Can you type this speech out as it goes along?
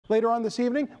Later on this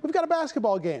evening, we've got a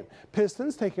basketball game.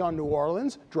 Pistons taking on New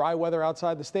Orleans. Dry weather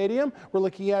outside the stadium. We're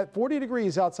looking at 40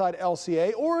 degrees outside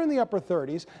LCA or in the upper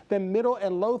 30s, then middle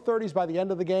and low 30s by the end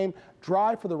of the game.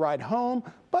 Dry for the ride home,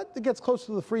 but it gets close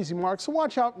to the freezing mark, so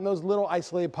watch out in those little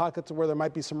isolated pockets where there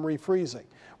might be some refreezing.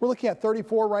 We're looking at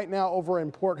 34 right now over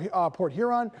in Port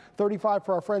Huron, 35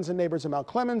 for our friends and neighbors in Mount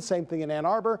Clemens, same thing in Ann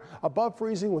Arbor, above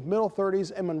freezing with middle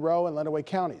 30s in Monroe and Lenawee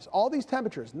counties. All these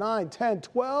temperatures 9, 10,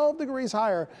 12 degrees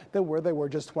higher than where they were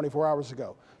just 24 hours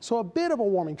ago. So a bit of a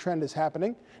warming trend is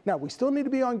happening. Now, we still need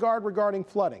to be on guard regarding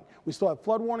flooding. We still have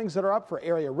flood warnings that are up for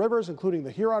area rivers, including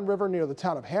the Huron River near the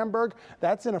town of Hamburg.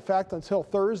 That's in effect until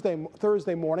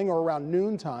Thursday morning or around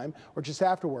noontime or just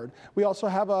afterward. We also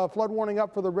have a flood warning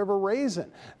up for the River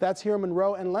Raisin. That's here in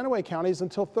Monroe and Lenawee counties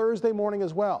until Thursday morning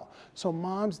as well. So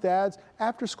moms, dads,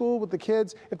 after school with the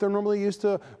kids, if they're normally used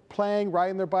to playing,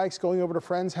 riding their bikes, going over to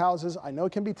friends' houses, I know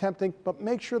it can be tempting, but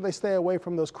make sure they stay away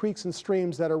from those creeks and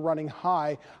streams that are running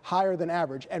higher than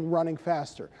average and running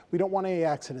faster. We don't want any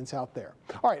accidents out there.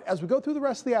 All right, as we go through the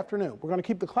rest of the afternoon, we're going to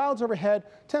keep the clouds overhead,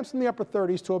 temps in the upper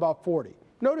 30s to about 40.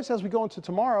 Notice as we go into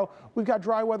tomorrow, we've got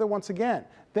dry weather once again.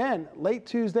 Then late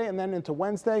Tuesday and then into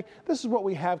Wednesday, this is what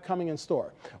we have coming in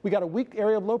store. We got a weak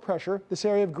area of low pressure, this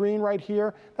area of green right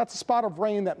here. That's a spot of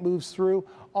rain that moves through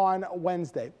on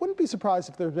Wednesday. Wouldn't be surprised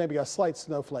if there's maybe a slight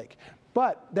snowflake.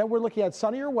 But then we're looking at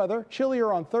sunnier weather,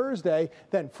 chillier on Thursday.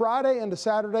 Then Friday into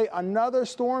Saturday, another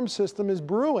storm system is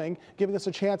brewing, giving us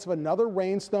a chance of another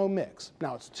rain-snow mix.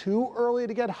 Now, it's too early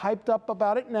to get hyped up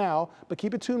about it now, but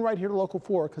keep it tuned right here to Local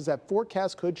 4 because that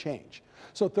forecast could change.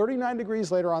 So 39 degrees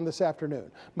later on this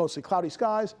afternoon. Mostly cloudy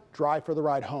skies, dry for the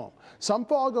ride home. Some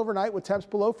fog overnight with temps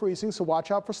below freezing, so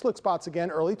watch out for slick spots again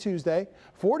early Tuesday.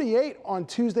 48 on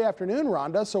Tuesday afternoon,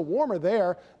 Rhonda, so warmer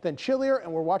there, then chillier,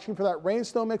 and we're watching for that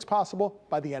rain-snow mix possible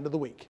by the end of the week.